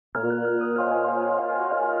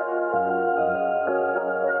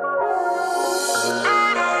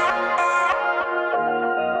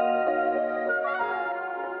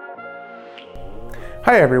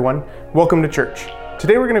Hi everyone, welcome to church.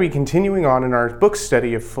 Today we're going to be continuing on in our book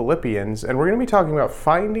study of Philippians, and we're going to be talking about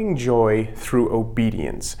finding joy through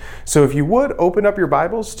obedience. So if you would, open up your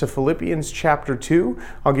Bibles to Philippians chapter 2.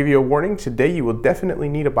 I'll give you a warning, today you will definitely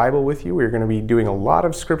need a Bible with you. We're going to be doing a lot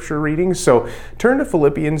of scripture reading, so turn to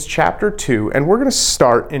Philippians chapter 2, and we're going to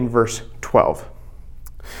start in verse 12.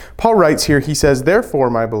 Paul writes here, he says, "Therefore,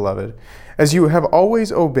 my beloved, as you have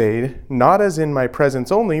always obeyed, not as in my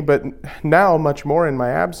presence only, but now much more in my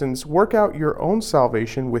absence, work out your own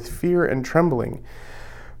salvation with fear and trembling.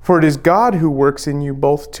 For it is God who works in you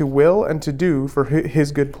both to will and to do for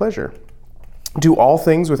his good pleasure. Do all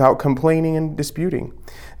things without complaining and disputing,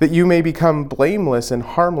 that you may become blameless and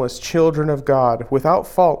harmless children of God, without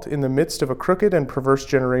fault in the midst of a crooked and perverse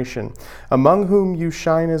generation, among whom you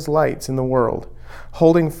shine as lights in the world,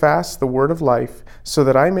 holding fast the word of life, so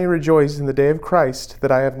that I may rejoice in the day of Christ,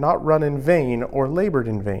 that I have not run in vain or labored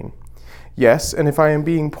in vain. Yes, and if I am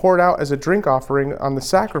being poured out as a drink offering on the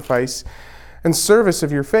sacrifice and service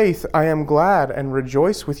of your faith, I am glad and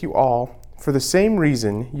rejoice with you all. For the same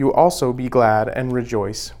reason, you also be glad and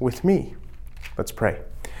rejoice with me." Let's pray.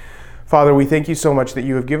 Father, we thank you so much that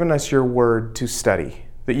you have given us your word to study,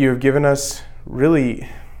 that you have given us really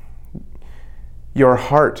your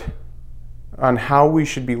heart on how we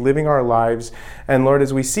should be living our lives. And Lord,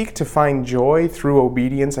 as we seek to find joy through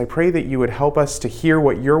obedience, I pray that you would help us to hear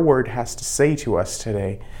what your word has to say to us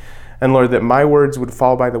today. And Lord, that my words would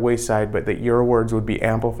fall by the wayside, but that your words would be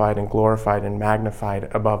amplified and glorified and magnified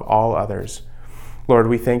above all others. Lord,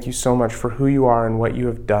 we thank you so much for who you are and what you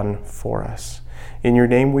have done for us. In your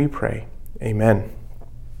name we pray. Amen.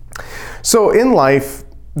 So in life,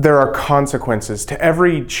 there are consequences to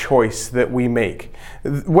every choice that we make,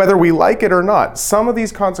 whether we like it or not. Some of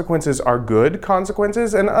these consequences are good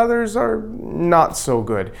consequences and others are not so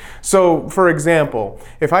good. So, for example,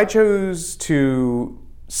 if I choose to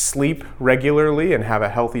sleep regularly and have a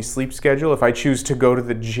healthy sleep schedule, if I choose to go to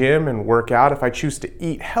the gym and work out, if I choose to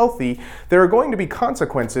eat healthy, there are going to be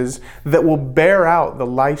consequences that will bear out the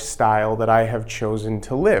lifestyle that I have chosen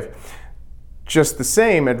to live. Just the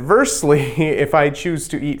same, adversely, if I choose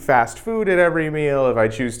to eat fast food at every meal, if I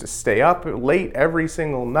choose to stay up late every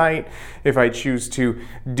single night, if I choose to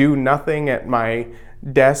do nothing at my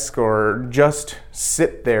desk or just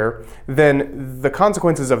sit there, then the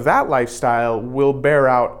consequences of that lifestyle will bear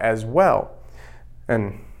out as well.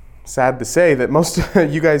 And sad to say that most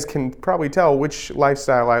of you guys can probably tell which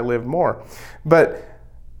lifestyle I live more. But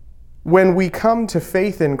when we come to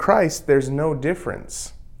faith in Christ, there's no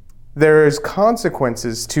difference. There is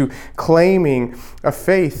consequences to claiming a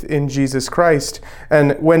faith in Jesus Christ.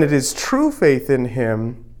 And when it is true faith in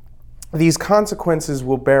him, these consequences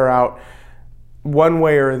will bear out one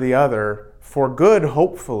way or the other for good,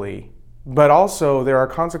 hopefully. But also there are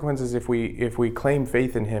consequences if we claim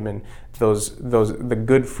faith in him and the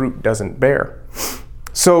good fruit doesn't bear.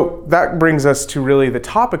 So that brings us to really the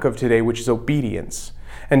topic of today, which is obedience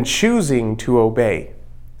and choosing to obey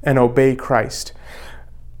and obey Christ.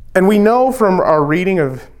 And we know from our reading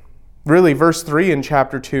of really verse 3 in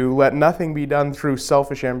chapter 2, "Let nothing be done through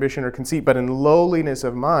selfish ambition or conceit, but in lowliness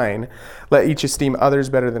of mind, let each esteem others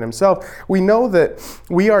better than himself." We know that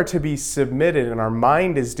we are to be submitted, and our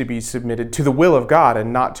mind is to be submitted to the will of God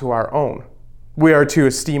and not to our own. We are to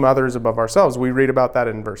esteem others above ourselves. We read about that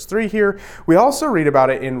in verse 3 here. We also read about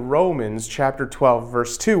it in Romans chapter 12,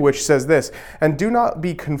 verse 2, which says this, "And do not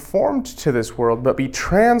be conformed to this world, but be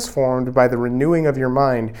transformed by the renewing of your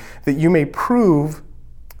mind, that you may prove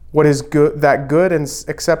what is good, that good and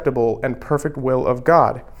acceptable and perfect will of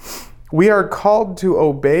God." We are called to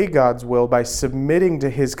obey God's will by submitting to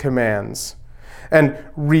his commands and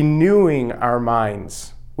renewing our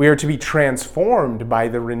minds. We are to be transformed by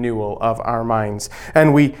the renewal of our minds.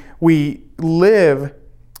 And we live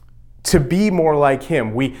to be more like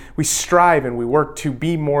him. We strive and we work to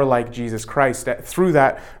be more like Jesus Christ through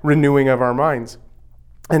that renewing of our minds.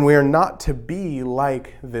 And we are not to be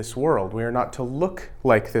like this world. We are not to look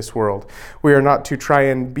like this world. We are not to try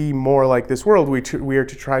and be more like this world. We are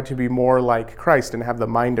to try to be more like Christ and have the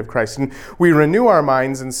mind of Christ. And we renew our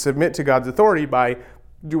minds and submit to God's authority by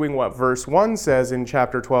doing what verse 1 says in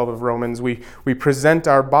chapter 12 of Romans. We present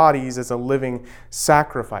our bodies as a living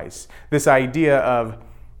sacrifice. This idea of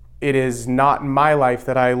it is not my life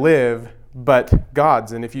that I live, but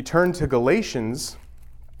God's. And if you turn to Galatians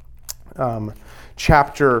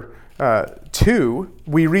chapter 2,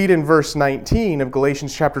 we read in verse 19 of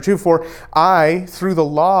Galatians chapter 2, "For I, through the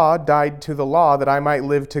law, died to the law that I might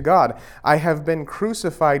live to God. I have been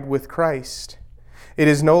crucified with Christ. It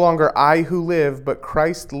is no longer I who live, but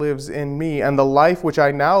Christ lives in me. And the life which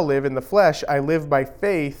I now live in the flesh, I live by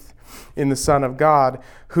faith in the Son of God,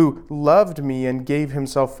 who loved me and gave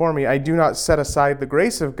himself for me. I do not set aside the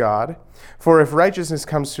grace of God, for if righteousness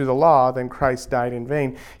comes through the law, then Christ died in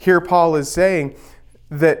vain. Here Paul is saying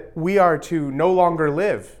that we are to no longer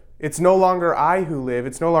live. It's no longer I who live,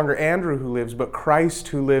 it's no longer Andrew who lives, but Christ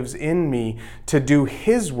who lives in me to do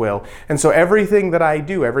his will. And so everything that I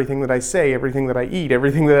do, everything that I say, everything that I eat,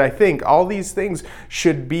 everything that I think, all these things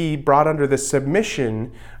should be brought under the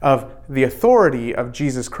submission of the authority of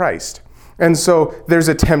Jesus Christ. And so there's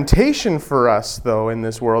a temptation for us, though, in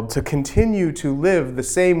this world to continue to live the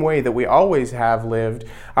same way that we always have lived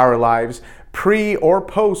our lives, pre or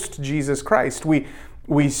post Jesus Christ.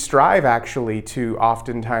 We strive actually to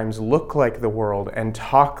oftentimes look like the world and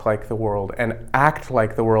talk like the world and act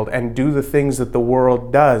like the world and do the things that the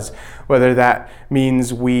world does, whether that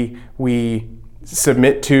means we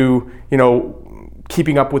submit to,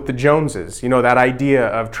 keeping up with the Joneses, that idea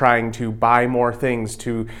of trying to buy more things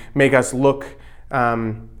to make us look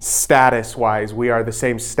status-wise. We are the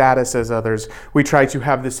same status as others. We try to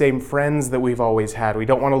have the same friends that we've always had. We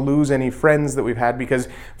don't want to lose any friends that we've had because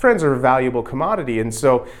friends are a valuable commodity. And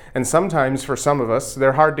sometimes for some of us,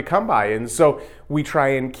 they're hard to come by. And so we try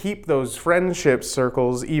and keep those friendship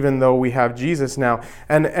circles even though we have Jesus now.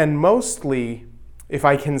 And mostly, if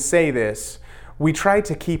I can say this, we try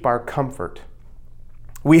to keep our comfort.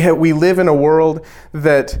 We live in a world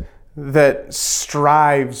that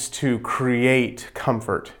strives to create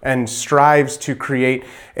comfort and strives to create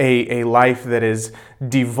a life that is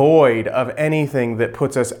devoid of anything that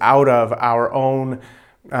puts us out of our own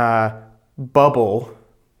bubble,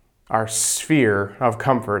 our sphere of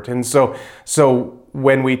comfort. And so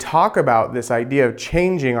when we talk about this idea of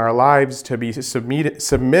changing our lives to be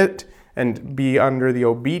submit and be under the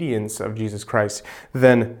obedience of Jesus Christ,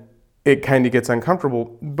 then it kind of gets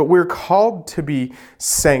uncomfortable. But we're called to be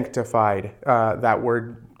sanctified, that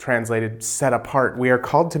word translated set apart. We are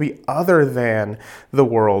called to be other than the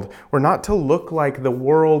world. We're not to look like the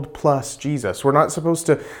world plus Jesus. We're not supposed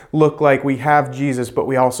to look like we have Jesus, but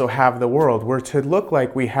we also have the world. We're to look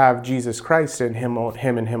like we have Jesus Christ and Him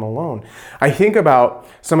and Him alone. I think about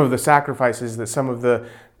some of the sacrifices that some of the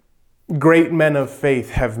great men of faith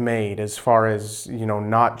have made, as far as,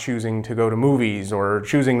 not choosing to go to movies or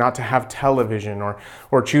choosing not to have television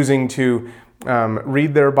or choosing to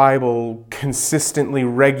read their Bible consistently,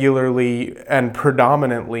 regularly, and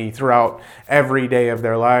predominantly throughout every day of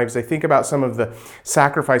their lives. I think about some of the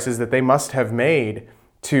sacrifices that they must have made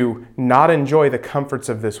to not enjoy the comforts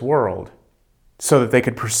of this world so that they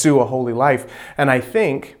could pursue a holy life. And I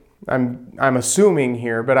think, I'm assuming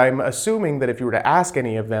here, but I'm assuming that if you were to ask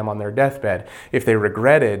any of them on their deathbed if they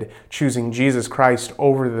regretted choosing Jesus Christ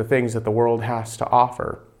over the things that the world has to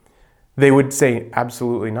offer, they would say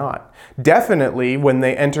absolutely not. Definitely when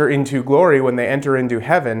they enter into glory, when they enter into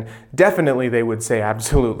heaven, definitely they would say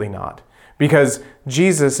absolutely not. Because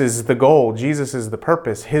Jesus is the goal, Jesus is the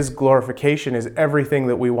purpose, His glorification is everything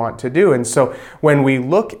that we want to do. And so when we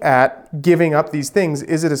look at giving up these things,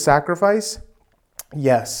 is it a sacrifice?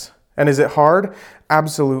 Yes. And is it hard?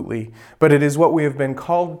 Absolutely. But it is what we have been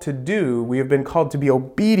called to do. We have been called to be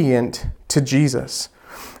obedient to Jesus.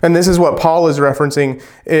 And this is what Paul is referencing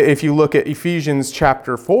if you look at Ephesians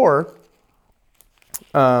chapter 4.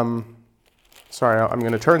 I'm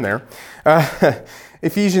going to turn there.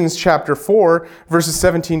 Ephesians chapter 4, verses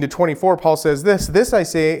 17 to 24, Paul says this, "This I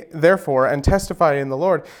say, therefore, and testify in the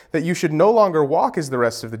Lord, that you should no longer walk as the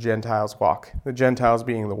rest of the Gentiles walk," the Gentiles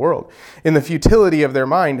being the world, "in the futility of their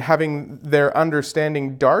mind, having their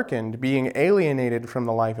understanding darkened, being alienated from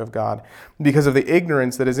the life of God, because of the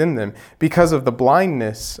ignorance that is in them, because of the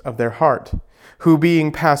blindness of their heart, who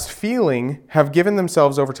being past feeling have given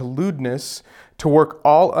themselves over to lewdness, to work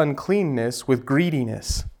all uncleanness with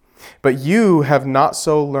greediness. But you have not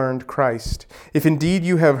so learned Christ, if indeed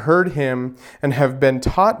you have heard Him and have been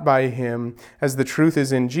taught by Him, as the truth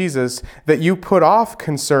is in Jesus, that you put off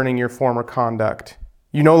concerning your former conduct.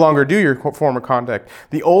 You no longer do your former conduct,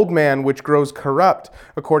 the old man which grows corrupt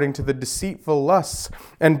according to the deceitful lusts,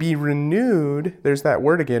 and be renewed," there's that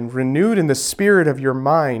word again, "renewed in the spirit of your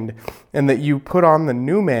mind, and that you put on the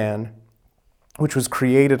new man, which was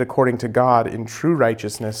created according to God in true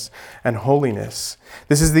righteousness and holiness."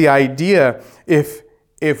 This is the idea, if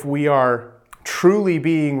we are truly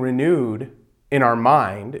being renewed in our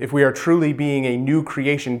mind, if we are truly being a new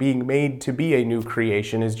creation, being made to be a new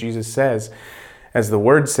creation, as Jesus says, as the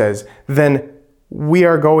Word says, then we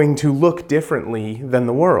are going to look differently than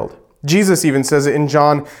the world. Jesus even says it in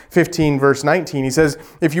John 15, verse 19. He says,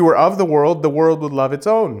 "If you were of the world would love its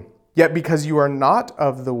own. Yet because you are not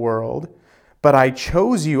of the world, but I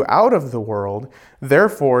chose you out of the world,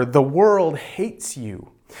 therefore the world hates you.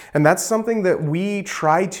 And that's something that we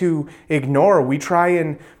try to ignore. We try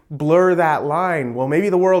and blur that line. Well, maybe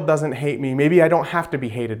the world doesn't hate me. Maybe I don't have to be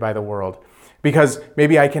hated by the world, because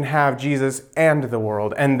maybe I can have Jesus and the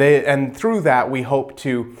world. And through that, we hope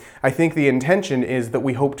to, I think the intention is that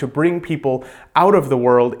we hope to bring people out of the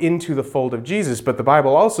world into the fold of Jesus. But the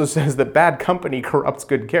Bible also says that bad company corrupts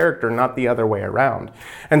good character, not the other way around.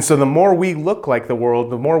 And so the more we look like the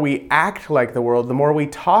world, the more we act like the world, the more we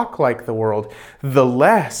talk like the world, the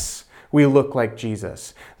less we look like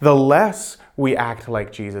Jesus, the less we act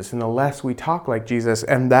like Jesus, and the less we talk like Jesus.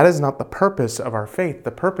 And that is not the purpose of our faith.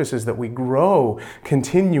 The purpose is that we grow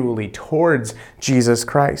continually towards Jesus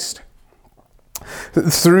Christ.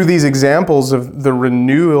 Through these examples of the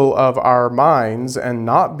renewal of our minds and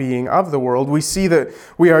not being of the world, we see that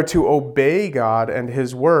we are to obey God and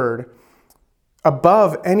His Word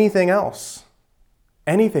above anything else.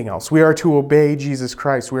 Anything else. We are to obey Jesus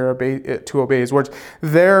Christ. We are to obey His words.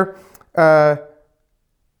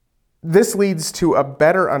 This leads to a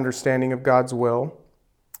better understanding of God's will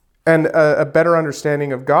and a better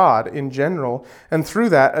understanding of God in general, and through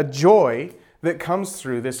that, a joy that comes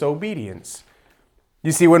through this obedience.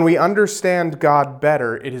 You see, when we understand God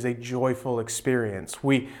better, it is a joyful experience.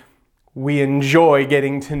 We enjoy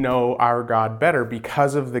getting to know our God better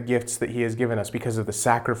because of the gifts that He has given us, because of the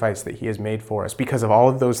sacrifice that He has made for us, because of all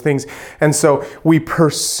of those things. And so we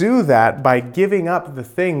pursue that by giving up the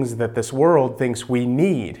things that this world thinks we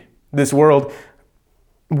need. This world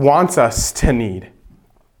wants us to need.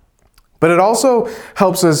 But it also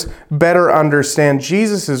helps us better understand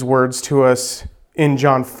Jesus' words to us in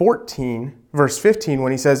John 14, verse 15,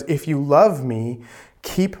 when He says, "If you love me,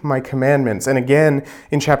 keep my commandments." And again,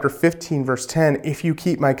 in chapter 15, verse 10, "If you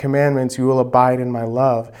keep my commandments, you will abide in my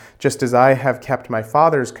love, just as I have kept my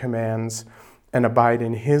Father's commands and abide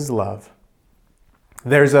in His love."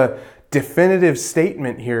 There's a definitive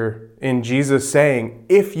statement here in Jesus saying,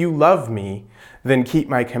 if you love me, then keep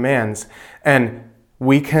my commands. And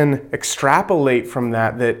we can extrapolate from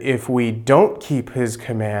that if we don't keep His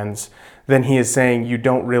commands, then He is saying, you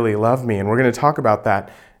don't really love me. And we're going to talk about that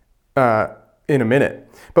in a minute.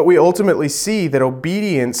 But we ultimately see that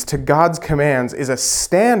obedience to God's commands is a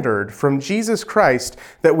standard from Jesus Christ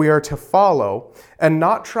that we are to follow and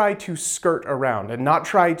not try to skirt around and not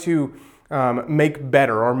try to make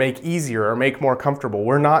better or make easier or make more comfortable.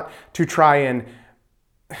 We're not to try and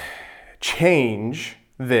change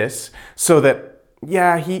this so that,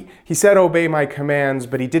 he said obey my commands,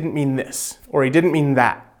 but he didn't mean this, or he didn't mean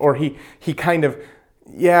that, or he kind of,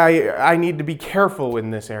 I need to be careful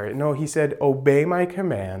in this area. No, He said obey my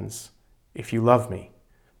commands if you love me.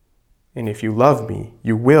 And if you love me,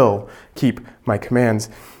 you will keep my commands.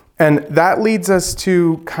 And that leads us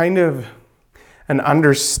to kind of an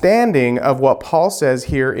understanding of what Paul says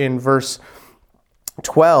here in verse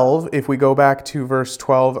 12. If we go back to verse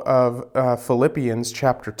 12 of Philippians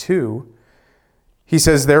chapter 2, he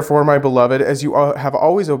says, "Therefore, my beloved, as you have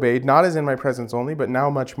always obeyed, not as in my presence only, but now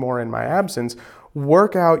much more in my absence,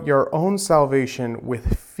 work out your own salvation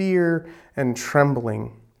with fear and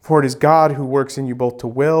trembling. For it is God who works in you both to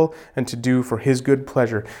will and to do for His good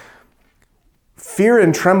pleasure." Fear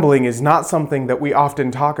and trembling is not something that we often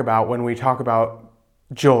talk about when we talk about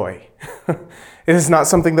joy. It is not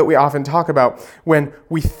something that we often talk about when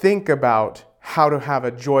we think about how to have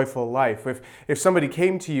a joyful life. If somebody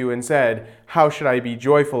came to you and said, "How should I be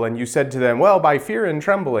joyful?" and you said to them, "Well, by fear and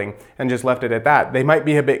trembling," and just left it at that, they might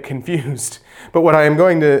be a bit confused. But what we're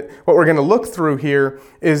going to look through here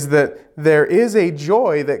is that there is a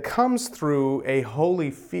joy that comes through a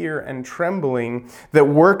holy fear and trembling that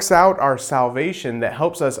works out our salvation, that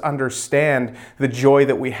helps us understand the joy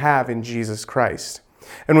that we have in Jesus Christ.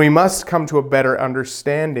 And we must come to a better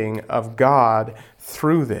understanding of God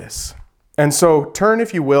through this. And so turn,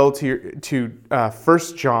 if you will, to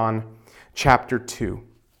 1 John chapter 2.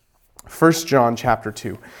 1 John chapter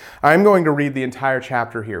 2. I'm going to read the entire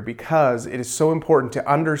chapter here because it is so important to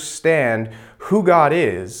understand who God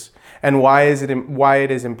is and why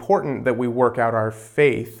it is important that we work out our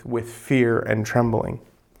faith with fear and trembling.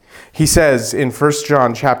 He says in 1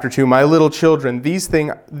 John chapter 2, "My little children, these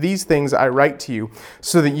things I write to you,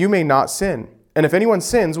 so that you may not sin. And if anyone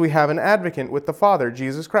sins, we have an advocate with the Father,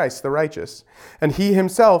 Jesus Christ, the righteous. And He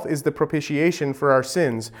Himself is the propitiation for our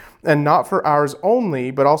sins, and not for ours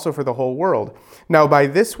only, but also for the whole world. Now by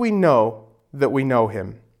this we know that we know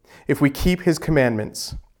Him, if we keep His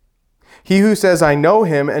commandments. He who says, 'I know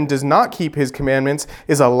Him,' and does not keep His commandments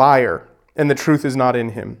is a liar, and the truth is not in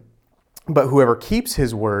him. But whoever keeps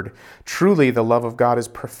his word, truly the love of God is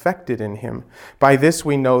perfected in him. By this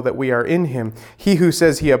we know that we are in him. He who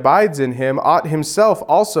says he abides in him ought himself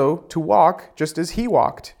also to walk just as he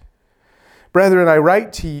walked. Brethren, I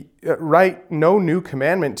write no new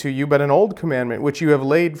commandment to you, but an old commandment which you have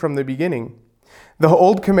laid from the beginning. The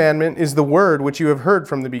old commandment is the word which you have heard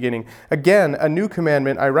from the beginning. Again, a new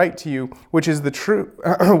commandment I write to you, which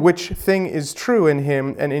thing is true in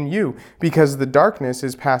him and in you, because the darkness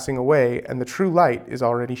is passing away and the true light is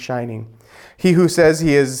already shining. He who says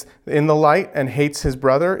he is in the light and hates his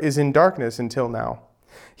brother is in darkness until now.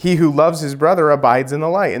 He who loves his brother abides in the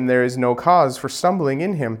light, and there is no cause for stumbling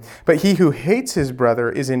in him. But he who hates his brother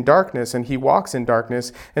is in darkness, and he walks in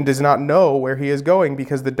darkness, and does not know where he is going,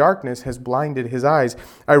 because the darkness has blinded his eyes.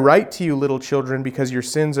 I write to you, little children, because your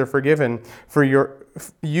sins are forgiven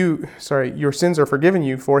your sins are forgiven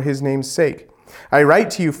you for his name's sake. I write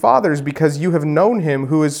to you, fathers, because you have known him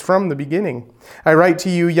who is from the beginning. I write to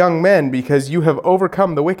you, young men, because you have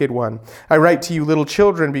overcome the wicked one. I write to you, little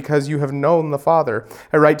children, because you have known the Father.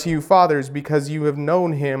 I write to you, fathers, because you have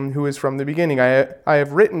known him who is from the beginning. I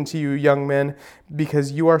have written to you, young men,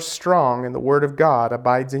 because you are strong, and the word of God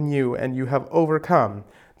abides in you, and you have overcome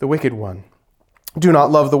the wicked one. Do not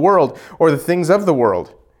love the world or the things of the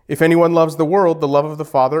world. If anyone loves the world, the love of the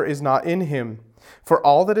Father is not in him. For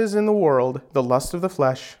all that is in the world, the lust of the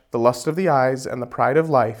flesh, the lust of the eyes, and the pride of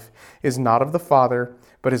life, is not of the Father,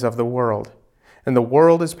 but is of the world. And the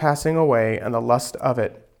world is passing away, and the lust of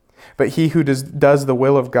it. But he who does the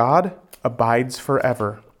will of God abides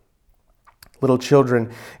forever. Little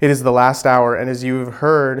children, it is the last hour, and as you have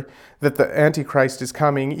heard that the Antichrist is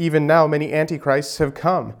coming, even now many Antichrists have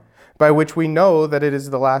come, by which we know that it is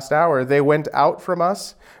the last hour. They went out from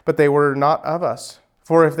us, but they were not of us.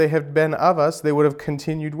 For if they had been of us, they would have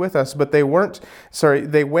continued with us. But they went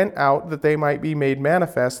out that they might be made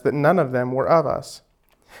manifest that none of them were of us.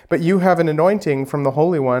 But you have an anointing from the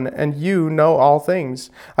Holy One, and you know all things.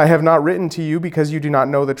 I have not written to you because you do not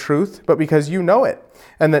know the truth, but because you know it,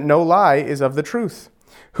 and that no lie is of the truth.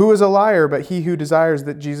 Who is a liar but he who desires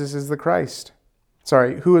that Jesus is the Christ?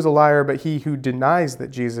 Who is a liar but he who denies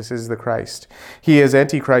that Jesus is the Christ? He is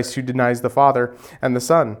Antichrist who denies the Father and the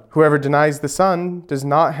Son. Whoever denies the Son does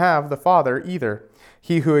not have the Father either.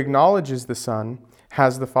 He who acknowledges the Son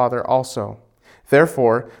has the Father also.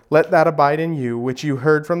 Therefore, let that abide in you which you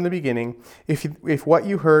heard from the beginning. If what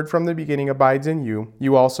you heard from the beginning abides in you,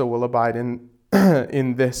 you also will abide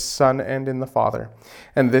in this Son and in the Father.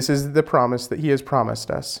 And this is the promise that he has promised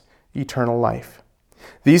us, eternal life.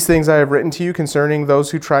 These things I have written to you concerning those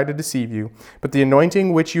who try to deceive you. But the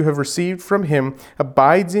anointing which you have received from him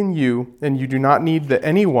abides in you, and you do not need that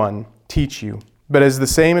anyone teach you. But as the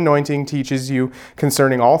same anointing teaches you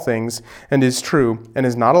concerning all things, and is true, and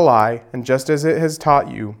is not a lie, and just as it has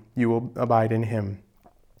taught you, you will abide in him.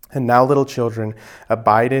 And now, little children,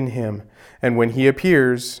 abide in him, and when he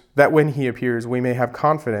appears, we may have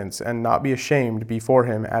confidence and not be ashamed before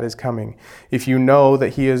him at his coming. If you know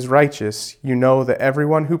that he is righteous, you know that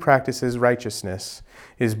everyone who practices righteousness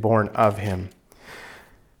is born of him.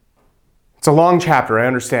 It's a long chapter, I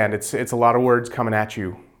understand. It's a lot of words coming at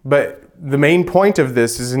you. But the main point of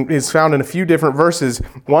this is found in a few different verses.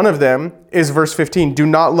 One of them is verse 15. Do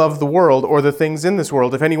not love the world or the things in this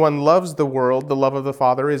world. If anyone loves the world, the love of the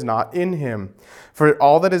Father is not in him. For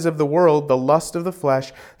all that is of the world, the lust of the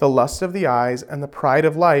flesh, the lust of the eyes, and the pride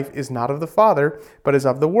of life is not of the Father, but is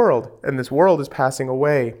of the world. And this world is passing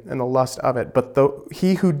away, and the lust of it. But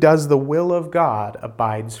he who does the will of God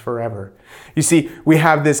abides forever. You see, we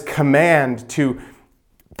have this command to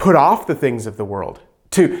put off the things of the world.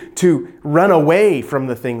 To run away from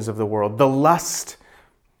the things of the world, the lust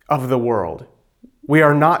of the world. We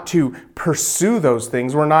are not to pursue those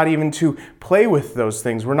things. We're not even to play with those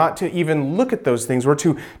things. We're not to even look at those things. We're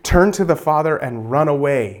to turn to the Father and run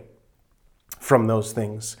away from those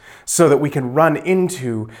things so that we can run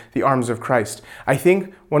into the arms of Christ. I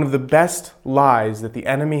think one of the best lies that the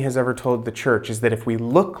enemy has ever told the church is that if we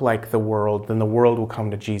look like the world, then the world will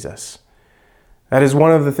come to Jesus. That is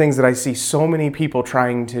one of the things that I see so many people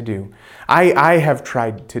trying to do. I have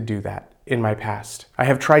tried to do that in my past. I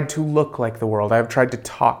have tried to look like the world. I have tried to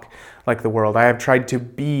talk like the world. I have tried to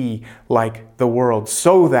be like the world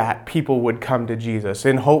so that people would come to Jesus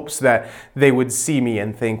in hopes that they would see me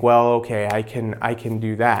and think, well, okay, I can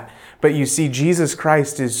do that. But you see, Jesus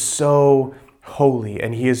Christ is so holy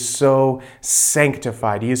and he is so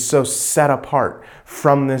sanctified. He is so set apart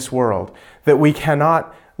from this world that we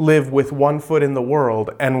cannot live with one foot in the world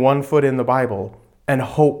and one foot in the Bible and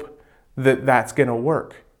hope that that's going to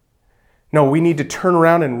work. No, we need to turn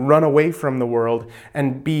around and run away from the world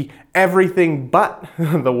and be everything but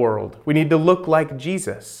the world. We need to look like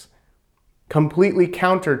Jesus, completely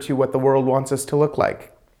counter to what the world wants us to look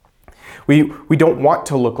like. We don't want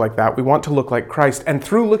to look like that. We want to look like Christ. And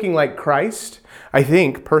through looking like Christ, I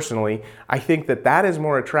think that is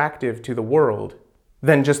more attractive to the world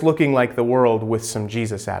than just looking like the world with some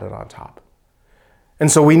Jesus added on top. And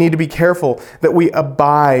so we need to be careful that we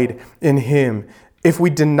abide in Him. If we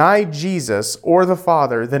deny Jesus or the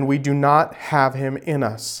Father, then we do not have Him in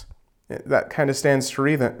us. That kind of stands to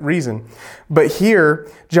reason. But here,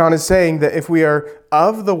 John is saying that if we are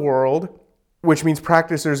of the world, which means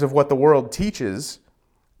practicers of what the world teaches,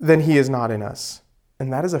 then He is not in us.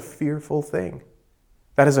 And that is a fearful thing.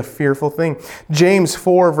 That is a fearful thing. James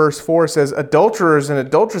 4 verse 4 says, "Adulterers and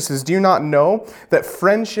adulteresses, do you not know that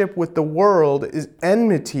friendship with the world is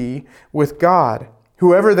enmity with God?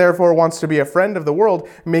 Whoever therefore wants to be a friend of the world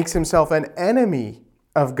makes himself an enemy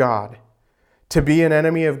of God." To be an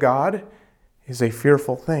enemy of God is a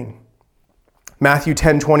fearful thing. Matthew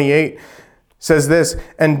 10:28 says this,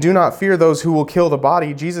 "And do not fear those who will kill the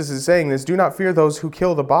body." Jesus is saying this, "Do not fear those who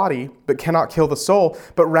kill the body, but cannot kill the soul,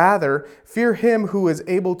 but rather fear Him who is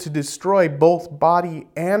able to destroy both body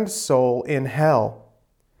and soul in hell."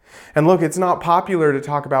 And look, it's not popular to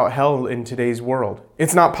talk about hell in today's world.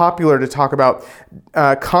 It's not popular to talk about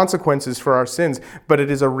consequences for our sins, but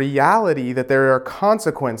it is a reality that there are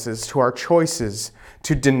consequences to our choices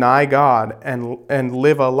to deny God and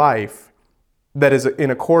live a life that is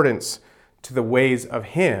in accordance to the ways of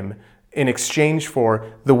Him in exchange for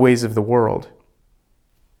the ways of the world.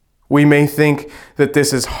 We may think that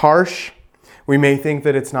this is harsh. We may think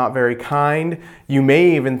that it's not very kind. You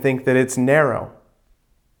may even think that it's narrow.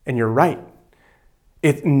 And you're right.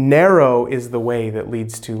 Narrow is the way that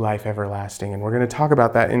leads to life everlasting. And we're going to talk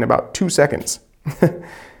about that in about 2 seconds.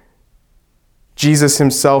 Jesus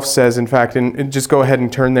Himself says, in fact, and just go ahead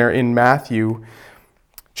and turn there in Matthew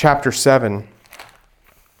chapter 7.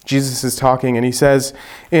 Jesus is talking and He says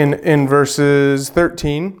in verses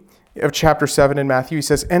 13 of chapter 7 in Matthew, He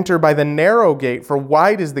says, "Enter by the narrow gate, for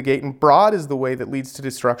wide is the gate and broad is the way that leads to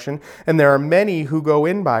destruction, and there are many who go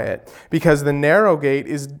in by it. Because the narrow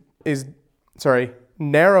is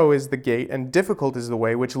the gate and difficult is the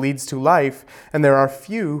way which leads to life, and there are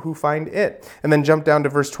few who find it." And then jump down to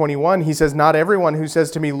verse 21. He says, "Not everyone who says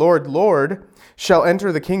to me, 'Lord, Lord,' shall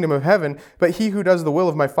enter the kingdom of heaven, but he who does the will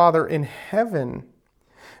of my Father in heaven.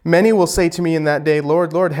 Many will say to me in that day,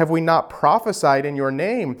 'Lord, Lord, have we not prophesied in your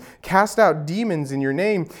name, cast out demons in your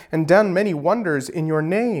name, and done many wonders in your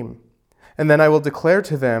name?' And then I will declare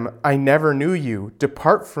to them, 'I never knew you.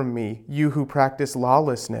 Depart from me, you who practice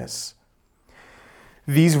lawlessness.'"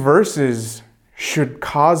 These verses should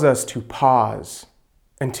cause us to pause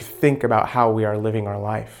and to think about how we are living our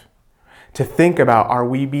life. To think about, are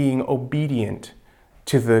we being obedient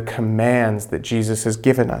to the commands that Jesus has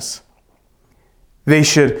given us? We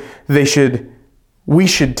should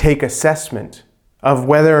take assessment of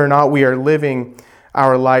whether or not we are living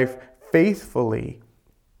our life faithfully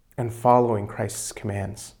and following Christ's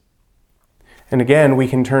commands. And again, we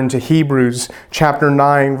can turn to Hebrews chapter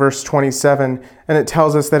 9, verse 27, and it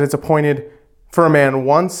tells us that it's appointed for a man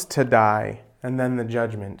once to die and then the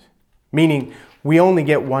judgment. Meaning, we only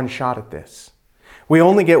get one shot at this. We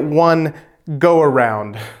only get one go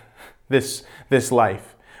around this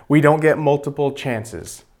life. We don't get multiple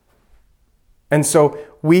chances. And so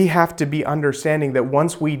we have to be understanding that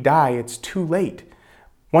once we die, it's too late.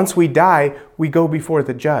 Once we die, we go before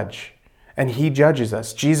the judge, and He judges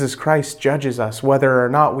us. Jesus Christ judges us whether or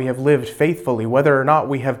not we have lived faithfully, whether or not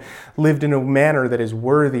we have lived in a manner that is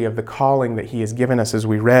worthy of the calling that He has given us, as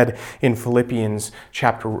we read in Philippians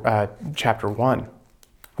chapter 1.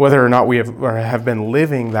 Whether or not we have been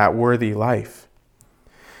living that worthy life.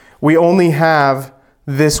 We only have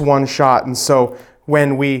this one shot, and so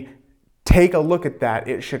when we take a look at that,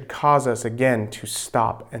 it should cause us again to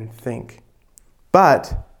stop and think.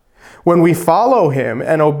 But when we follow Him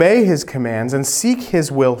and obey His commands and seek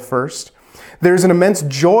His will first, there's an immense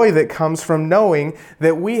joy that comes from knowing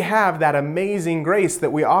that we have that amazing grace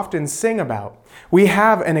that we often sing about. We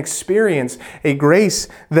have an experience, a grace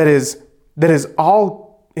that is all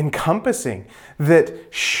encompassing, that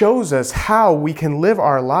shows us how we can live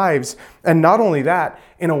our lives, and not only that,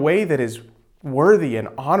 in a way that is worthy and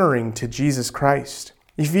honoring to Jesus Christ.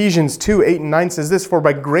 Ephesians 2, 8 and 9 says this, "For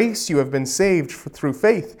by grace you have been saved through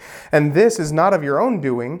faith, and this is not of your own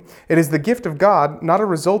doing. It is the gift of God, not a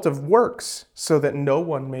result of works, so that no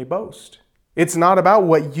one may boast." It's not about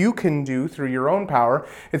what you can do through your own power.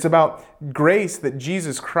 It's about grace that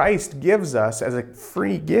Jesus Christ gives us as a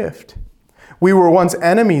free gift. We were once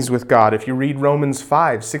enemies with God. If you read Romans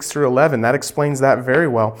 5, 6 through 11, that explains that very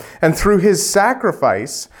well. And through his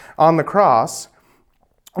sacrifice on the cross,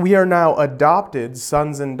 we are now adopted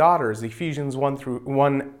sons and daughters. Ephesians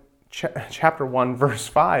chapter 1, verse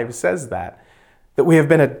 5 says that we have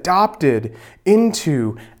been adopted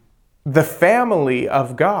into the family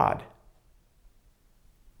of God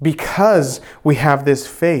because we have this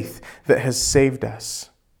faith that has saved us.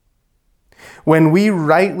 When we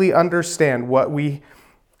rightly understand what we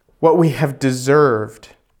have deserved,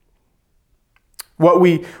 what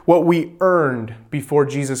we earned before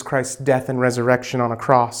Jesus Christ's death and resurrection on a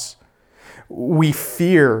cross, we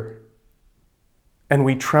fear and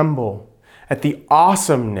we tremble at the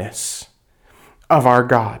awesomeness of our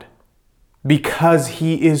God, because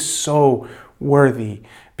he is so worthy,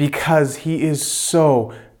 because he is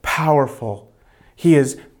so powerful. He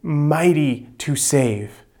is mighty to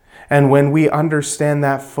save. And when we understand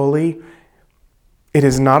that fully, it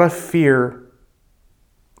is not a fear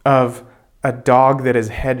of a dog that is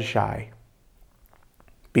head shy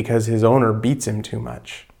because his owner beats him too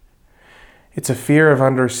much. It's a fear of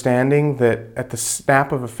understanding that at the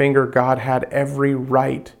snap of a finger, God had every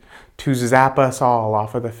right to zap us all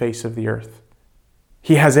off of the face of the earth.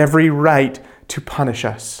 He has every right to punish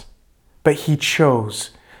us, but he chose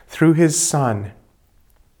through his Son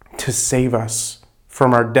to save us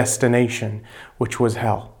from our destination, which was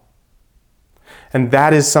hell. And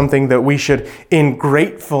that is something that we should, in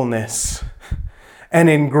gratefulness and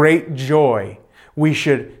in great joy, we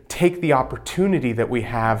should take the opportunity that we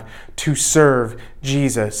have to serve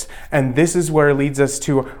Jesus. And this is where it leads us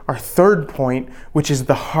to our third point, which is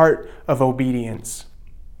the heart of obedience.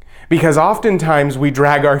 Because oftentimes we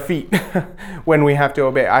drag our feet when we have to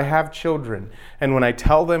obey. I have children, and when I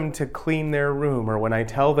tell them to clean their room, or when I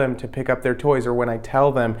tell them to pick up their toys, or when I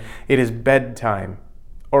tell them it is bedtime,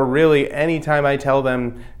 or really anytime I tell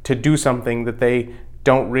them to do something that they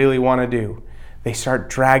don't really want to do, they start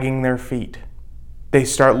dragging their feet. They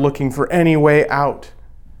start looking for any way out.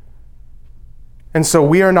 And so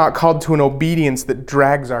we are not called to an obedience that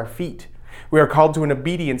drags our feet. We are called to an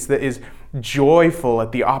obedience that is joyful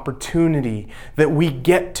at the opportunity that we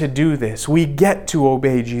get to do this. We get to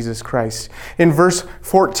obey Jesus Christ. In verse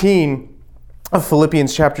 14 of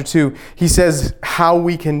Philippians chapter 2, he says how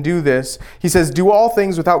we can do this. He says, "Do all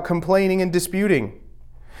things without complaining and disputing,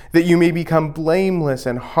 that you may become blameless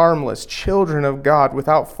and harmless, children of God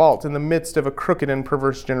without fault in the midst of a crooked and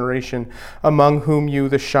perverse generation, among whom you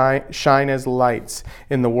shine as lights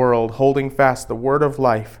in the world, holding fast the word of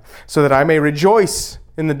life, so that I may rejoice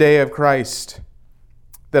in the day of Christ,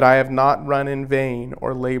 that I have not run in vain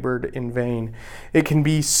or labored in vain." It can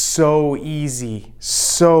be so easy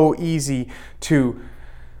to,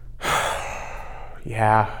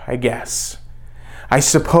 yeah, I guess. I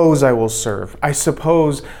suppose I will serve. I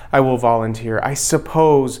suppose I will volunteer. I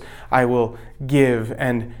suppose I will give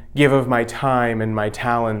of my time and my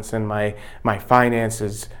talents and my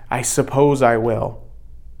finances. I suppose I will,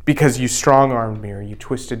 because you strong-armed me or you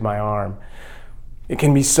twisted my arm. It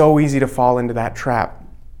can be so easy to fall into that trap.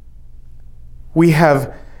 We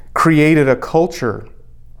have created a culture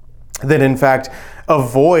that in fact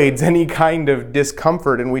avoids any kind of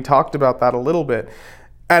discomfort, and we talked about that a little bit,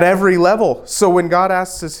 at every level. So when God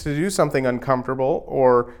asks us to do something uncomfortable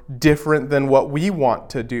or different than what we want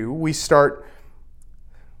to do, we start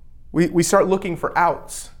looking for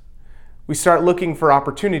outs. We start looking for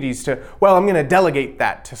opportunities to, well, I'm going to delegate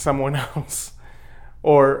that to someone else.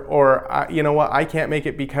 Or you know what, I can't make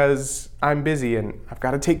it because I'm busy and I've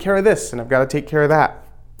got to take care of this and I've got to take care of that.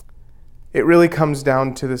 It really comes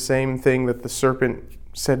down to the same thing that the serpent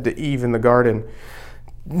said to Eve in the garden.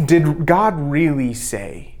 Did God really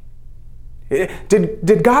say?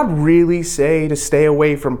 Did God really say to stay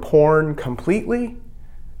away from porn completely?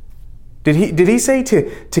 Did he say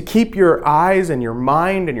to keep your eyes and your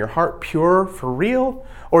mind and your heart pure for real?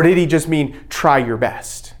 Or did he just mean try your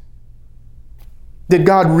best? Did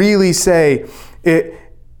God really say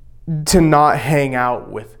to not hang out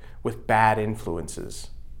with bad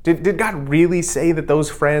influences? Did God really say that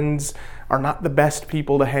those friends are not the best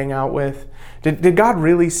people to hang out with? Did God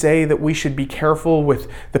really say that we should be careful with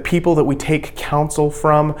the people that we take counsel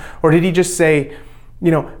from? Or did he just say,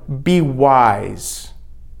 be wise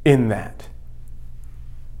in that?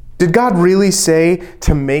 Did God really say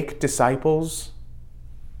to make disciples?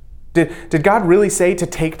 Did God really say to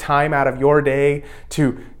take time out of your day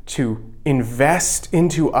to invest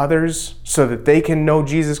into others so that they can know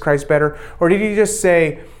Jesus Christ better? Or did he just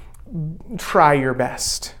say, try your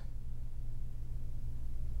best?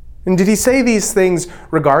 And did he say these things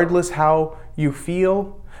regardless how you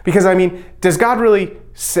feel? Because, I mean, does God really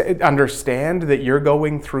understand that you're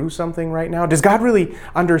going through something right now? Does God really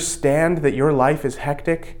understand that your life is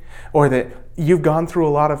hectic, or that you've gone through a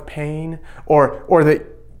lot of pain, or that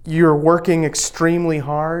you're working extremely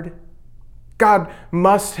hard? God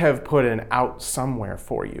must have put an out somewhere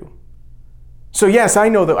for you. So yes, I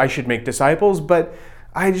know that I should make disciples, but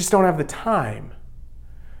I just don't have the time.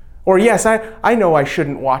 Or yes, I know I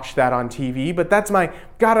shouldn't watch that on TV, but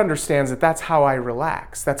God understands that that's how I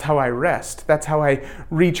relax. That's how I rest. That's how I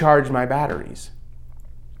recharge my batteries.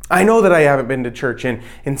 I know that I haven't been to church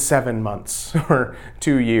in 7 months or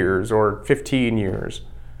 2 years or 15 years.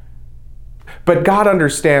 But God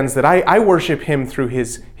understands that I worship Him through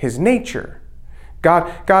His nature.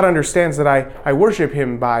 God understands that I worship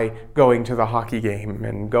Him by going to the hockey game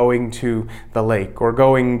and going to the lake or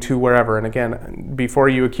going to wherever. And again, before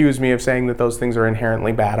you accuse me of saying that those things are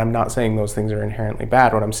inherently bad, I'm not saying those things are inherently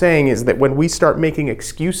bad. What I'm saying is that when we start making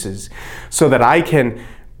excuses so that I can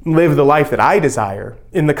live the life that I desire,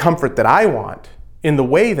 in the comfort that I want, in the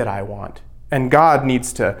way that I want, and God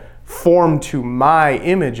needs to form to my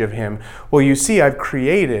image of Him, well, you see, I've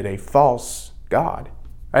created a false God.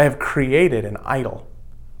 I have created an idol.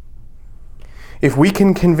 If we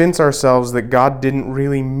can convince ourselves that God didn't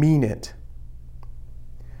really mean it,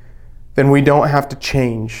 then we don't have to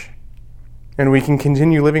change. And we can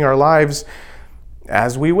continue living our lives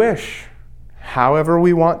as we wish, however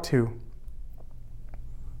we want to.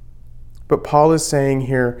 But Paul is saying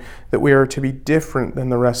here that we are to be different than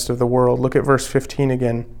the rest of the world. Look at verse 15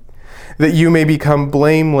 again. That you may become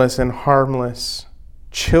blameless and harmless,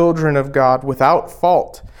 children of God without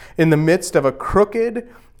fault, in the midst of a crooked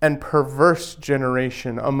and perverse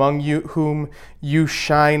generation, among you whom you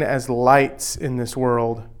shine as lights in this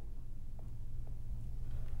world.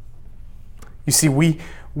 You see,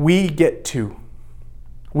 we get to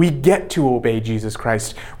obey Jesus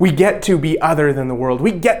Christ. We get to be other than the world.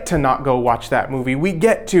 We get to not go watch that movie. We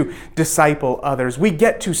get to disciple others. We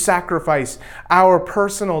get to sacrifice our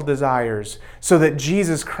personal desires so that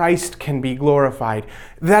Jesus Christ can be glorified.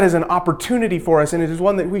 That is an opportunity for us, and it is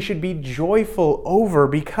one that we should be joyful over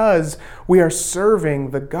because we are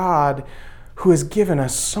serving the God who has given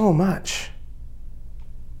us so much.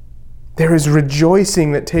 There is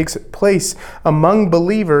rejoicing that takes place among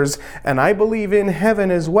believers, and I believe in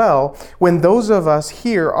heaven as well, when those of us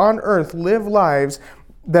here on earth live lives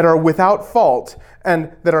that are without fault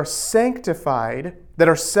and that are sanctified, that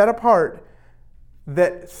are set apart,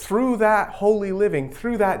 that through that holy living,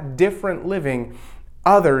 through that different living,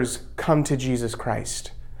 others come to Jesus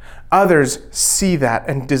Christ. Others see that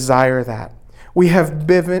and desire that. We have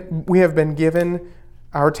been given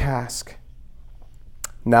our task.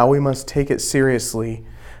 Now we must take it seriously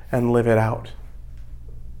and live it out.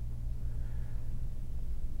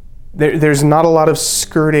 There's not a lot of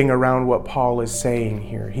skirting around what Paul is saying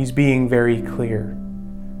here. He's being very clear.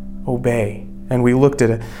 Obey. And we looked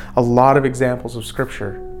at a lot of examples of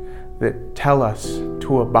Scripture that tell us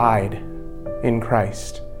to abide in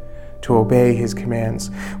Christ, to obey His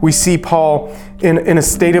commands. We see Paul in a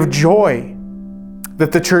state of joy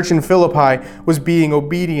that the church in Philippi was being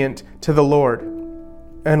obedient to the Lord.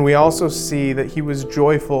 And we also see that he was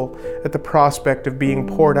joyful at the prospect of being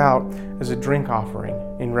poured out as a drink offering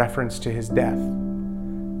in reference to his death.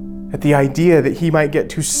 At the idea that he might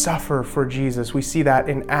get to suffer for Jesus. We see that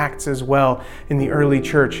in Acts as well in the early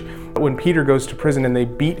church. When Peter goes to prison and they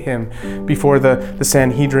beat him before the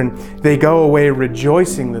Sanhedrin, they go away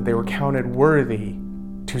rejoicing that they were counted worthy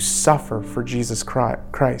to suffer for Jesus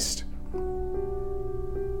Christ.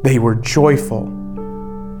 They were joyful.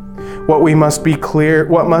 What must be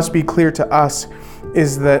clear to us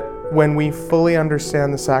is that when we fully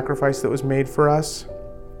understand the sacrifice that was made for us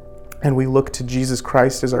and we look to Jesus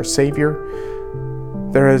Christ as our Savior,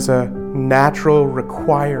 there is a natural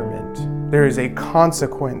requirement, there is a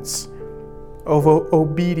consequence of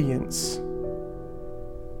obedience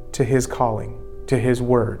to His calling, to His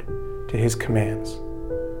word, to His commands.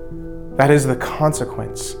 That is the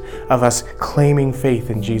consequence of us claiming faith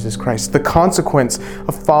in Jesus Christ. The consequence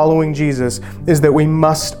of following Jesus is that we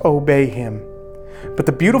must obey Him. But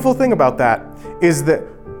the beautiful thing about that is that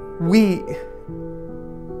we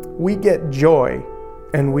get joy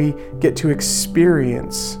and we get to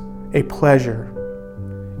experience a pleasure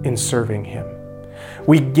in serving Him.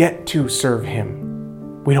 We get to serve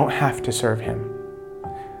Him. We don't have to serve Him.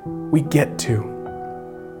 We get to.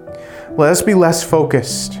 Let us be less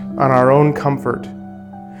focused on our own comfort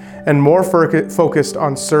and more focused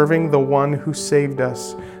on serving the one who saved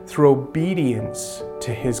us through obedience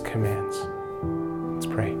to His commands. Let's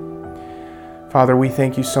pray. Father, we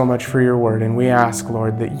thank you so much for your word, and we ask,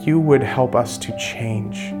 Lord, that you would help us to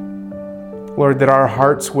change. Lord, that our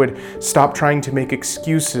hearts would stop trying to make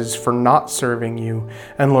excuses for not serving you.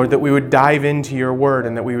 And Lord, that we would dive into your word,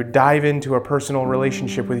 and that we would dive into a personal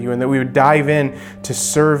relationship with you, and that we would dive in to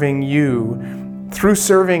serving you through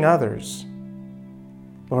serving others.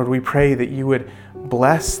 Lord, we pray that you would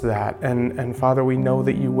bless that. And Father, we know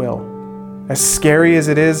that you will. As scary as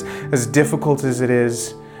it is, as difficult as it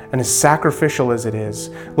is, and as sacrificial as it is,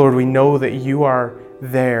 Lord, we know that you are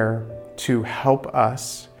there to help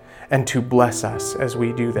us and to bless us as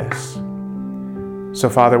we do this. So,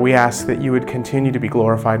 Father, we ask that you would continue to be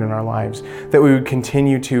glorified in our lives, that we would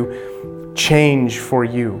continue to change for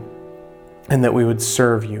you, and that we would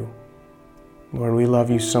serve you. Lord, we love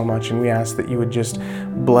you so much, and we ask that you would just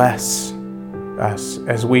bless us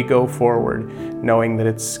as we go forward, knowing that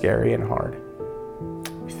it's scary and hard.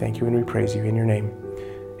 We thank you and we praise you in your name.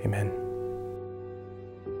 Amen.